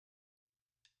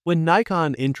When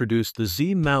Nikon introduced the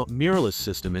Z-mount mirrorless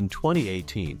system in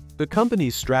 2018, the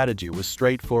company's strategy was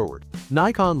straightforward.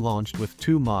 Nikon launched with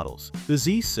two models, the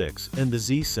Z6 and the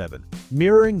Z7,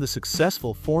 mirroring the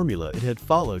successful formula it had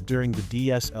followed during the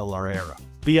DSLR era.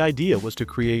 The idea was to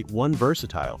create one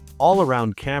versatile,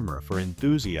 all-around camera for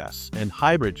enthusiasts and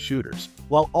hybrid shooters,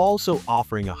 while also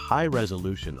offering a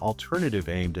high-resolution alternative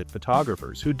aimed at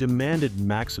photographers who demanded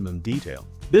maximum detail.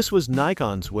 This was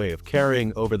Nikon's way of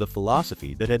carrying over the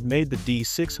philosophy that had made the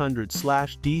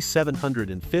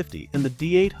D600/D750 and the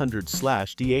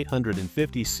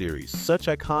D800/D850 series such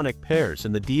iconic pairs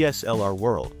in the DSLR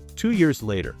world. 2 years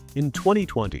later, in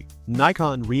 2020,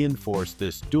 Nikon reinforced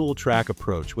this dual-track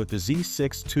approach with the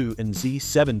Z6II and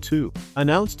Z7II,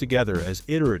 announced together as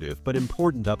iterative but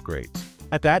important upgrades.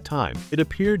 At that time, it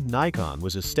appeared Nikon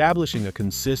was establishing a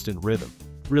consistent rhythm.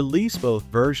 Release both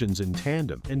versions in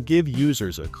tandem and give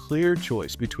users a clear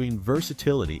choice between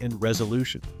versatility and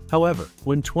resolution. However,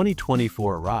 when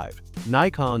 2024 arrived,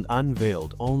 Nikon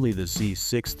unveiled only the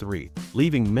Z6III,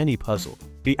 leaving many puzzled.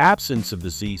 The absence of the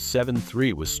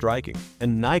Z7III was striking,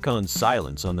 and Nikon's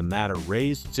silence on the matter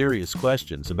raised serious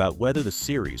questions about whether the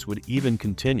series would even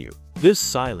continue. This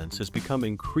silence has become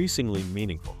increasingly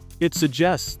meaningful. It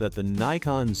suggests that the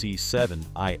Nikon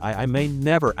Z7III may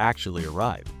never actually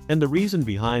arrive, and the reason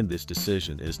behind this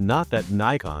decision is not that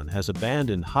Nikon has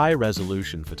abandoned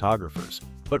high-resolution photographers,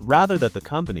 but rather that the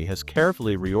company has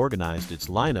carefully reorganized its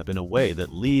lineup in a way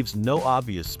that leaves no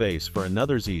obvious space for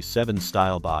another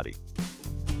Z7-style body.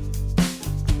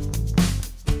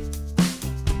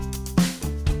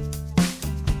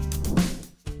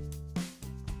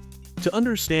 To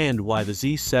understand why the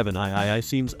Z7III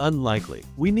seems unlikely,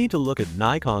 we need to look at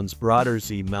Nikon's broader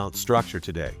Z-mount structure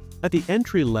today. At the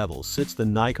entry level sits the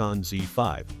Nikon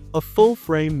Z5, a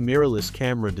full-frame mirrorless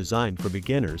camera designed for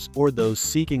beginners or those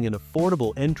seeking an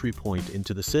affordable entry point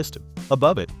into the system.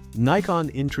 Above it, Nikon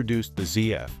introduced the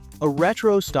ZF, a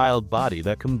retro-styled body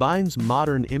that combines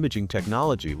modern imaging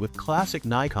technology with classic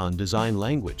Nikon design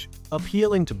language,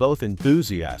 appealing to both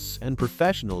enthusiasts and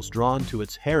professionals drawn to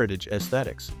its heritage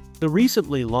aesthetics. The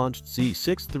recently launched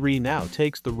Z6III now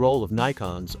takes the role of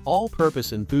Nikon's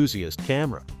all-purpose enthusiast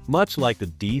camera. Much like the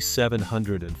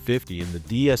D750 in the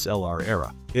DSLR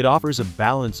era, it offers a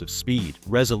balance of speed,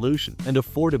 resolution, and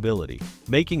affordability,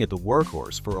 making it the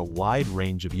workhorse for a wide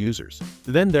range of users.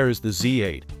 Then there is the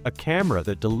Z8, a camera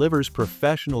that delivers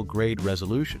professional-grade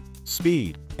resolution,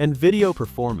 speed, and video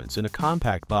performance in a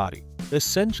compact body,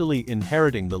 essentially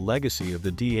inheriting the legacy of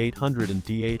the D800 and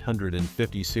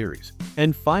D850 series.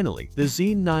 And finally, the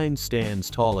Z9 stands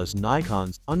tall as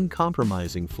Nikon's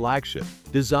uncompromising flagship,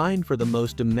 designed for the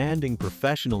most demanding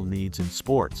professional needs in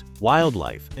sports,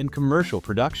 wildlife, and commercial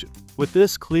production. With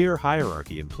this clear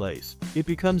hierarchy in place, it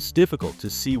becomes difficult to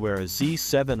see where a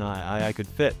Z7III could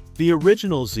fit. The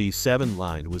original Z7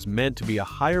 line was meant to be a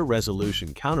higher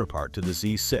resolution counterpart to the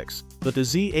Z6, but the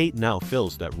Z8 now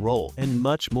fills that role and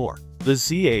much more. The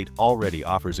Z8 already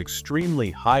offers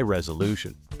extremely high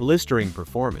resolution, blistering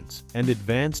performance, and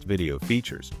advanced video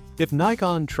features. If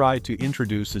Nikon tried to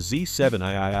introduce a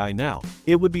Z7III now,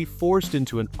 it would be forced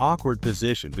into an awkward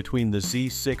position between the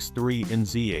Z6III and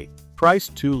Z8.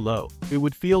 Priced too low, it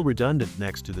would feel redundant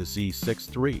next to the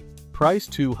Z6III.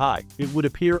 Priced too high, it would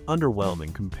appear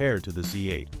underwhelming compared to the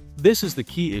Z8. This is the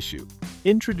key issue.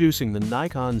 Introducing the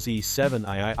Nikon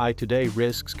Z7III today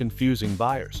risks confusing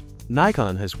buyers.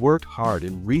 Nikon has worked hard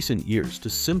in recent years to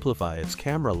simplify its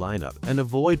camera lineup and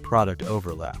avoid product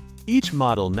overlap. Each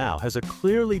model now has a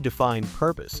clearly defined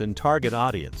purpose and target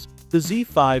audience. The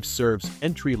Z5 serves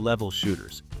entry-level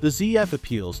shooters. The ZF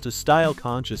appeals to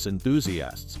style-conscious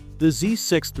enthusiasts. The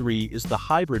Z6III is the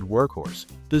hybrid workhorse.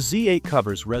 The Z8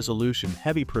 covers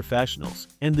resolution-heavy professionals,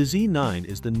 and the Z9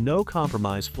 is the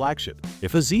no-compromise flagship.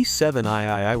 If a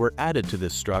Z7III were added to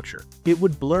this structure, it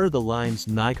would blur the lines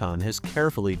Nikon has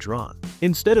carefully drawn.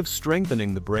 Instead of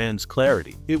strengthening the brand's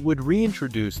clarity, it would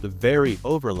reintroduce the very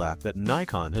overlap that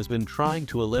Nikon has been trying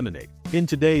to eliminate. In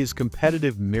today's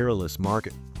competitive mirrorless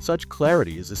market, such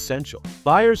clarity is essential.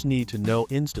 Buyers need to know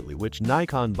instantly which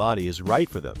Nikon body is right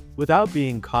for them, without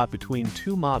being caught between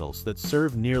two models that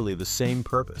serve nearly the same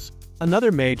purpose.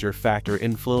 Another major factor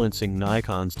influencing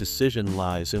Nikon's decision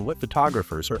lies in what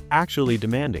photographers are actually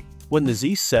demanding. When the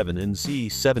Z7 and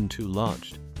Z7II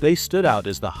launched, they stood out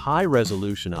as the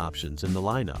high-resolution options in the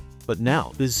lineup. But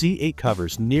now, the Z8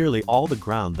 covers nearly all the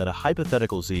ground that a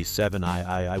hypothetical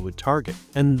Z7III would target,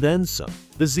 and then some.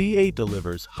 The Z8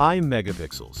 delivers high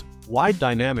megapixels, wide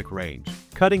dynamic range,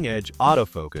 cutting-edge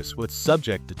autofocus with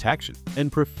subject detection,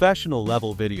 and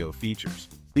professional-level video features.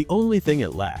 The only thing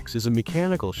it lacks is a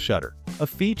mechanical shutter, a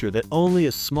feature that only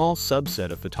a small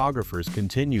subset of photographers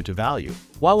continue to value.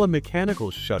 While a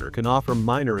mechanical shutter can offer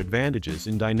minor advantages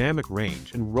in dynamic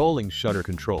range and rolling shutter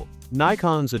control,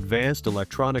 Nikon's advanced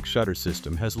electronic shutter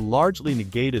system has largely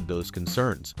negated those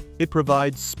concerns. It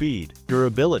provides speed,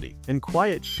 durability, and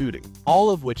quiet shooting, all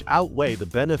of which outweigh the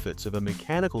benefits of a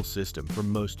mechanical system for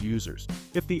most users.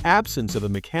 If the absence of a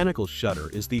mechanical shutter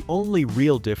is the only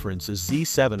real difference a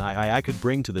Z7III could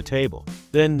bring to the table,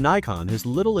 then Nikon has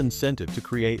little incentive to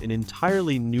create an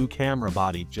entirely new camera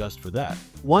body just for that.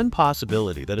 One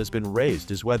possibility that has been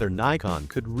raised is whether Nikon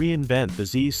could reinvent the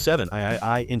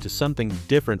Z7III into something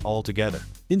different altogether.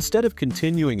 Instead of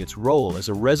continuing its role as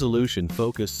a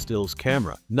resolution-focused stills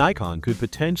camera, Nikon could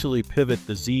potentially pivot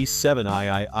the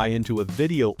Z7III into a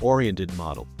video-oriented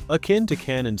model, akin to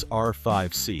Canon's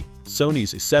R5C,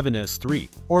 Sony's A7S III,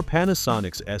 or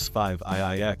Panasonic's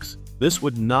S5IIX. This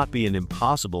would not be an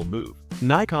impossible move.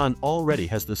 Nikon already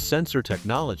has the sensor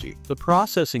technology, the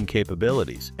processing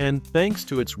capabilities, and, thanks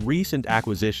to its recent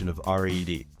acquisition of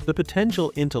RED, the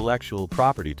potential intellectual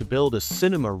property to build a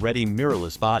cinema-ready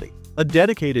mirrorless body. A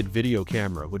dedicated video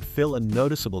camera would fill a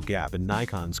noticeable gap in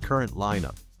Nikon's current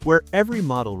lineup, where every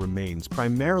model remains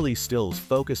primarily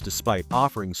stills-focused despite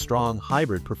offering strong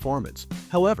hybrid performance.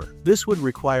 However, this would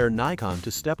require Nikon to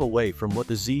step away from what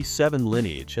the Z7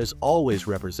 lineage has always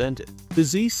represented. The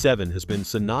Z7 has been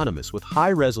synonymous with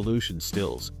high-resolution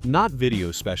stills, not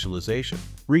video specialization.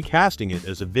 Recasting it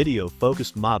as a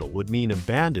video-focused model would mean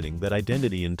abandoning that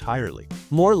identity entirely.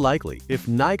 More likely, if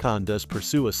Nikon does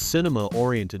pursue a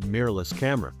cinema-oriented mirrorless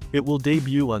camera, it will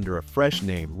debut under a fresh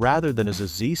name rather than as a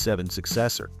Z7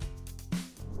 successor.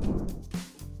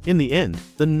 In the end,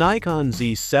 the Nikon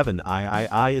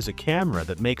Z7III is a camera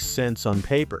that makes sense on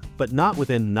paper, but not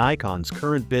within Nikon's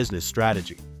current business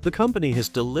strategy. The company has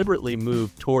deliberately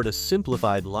moved toward a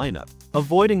simplified lineup,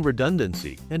 avoiding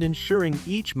redundancy and ensuring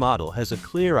each model has a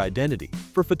clear identity.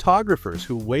 For photographers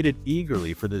who waited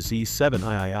eagerly for the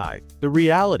Z7III, the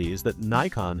reality is that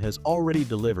Nikon has already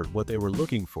delivered what they were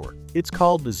looking for. It's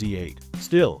called the Z8.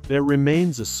 Still, there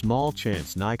remains a small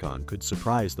chance Nikon could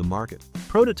surprise the market.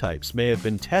 Prototypes may have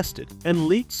been tested, and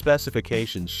leaked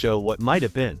specifications show what might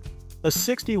have been. A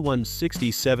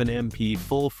 61-67MP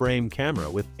full-frame camera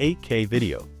with 8K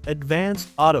video,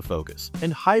 advanced autofocus,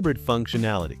 and hybrid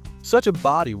functionality. Such a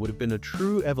body would have been a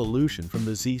true evolution from the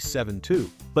Z7 II,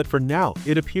 but for now,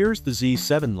 it appears the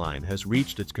Z7 line has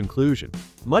reached its conclusion.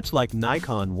 Much like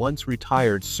Nikon once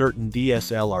retired certain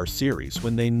DSLR series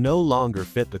when they no longer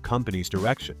fit the company's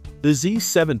direction, the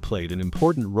Z7 played an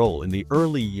important role in the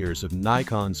early years of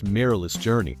Nikon's mirrorless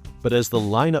journey, but as the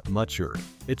lineup matured,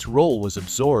 its role was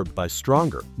absorbed by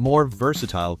stronger, more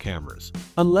versatile cameras.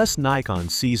 Unless Nikon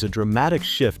sees a dramatic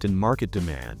shift in market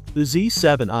demand, the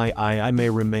Z7III may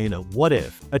remain a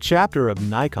what-if, a chapter of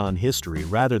Nikon history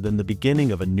rather than the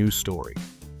beginning of a new story.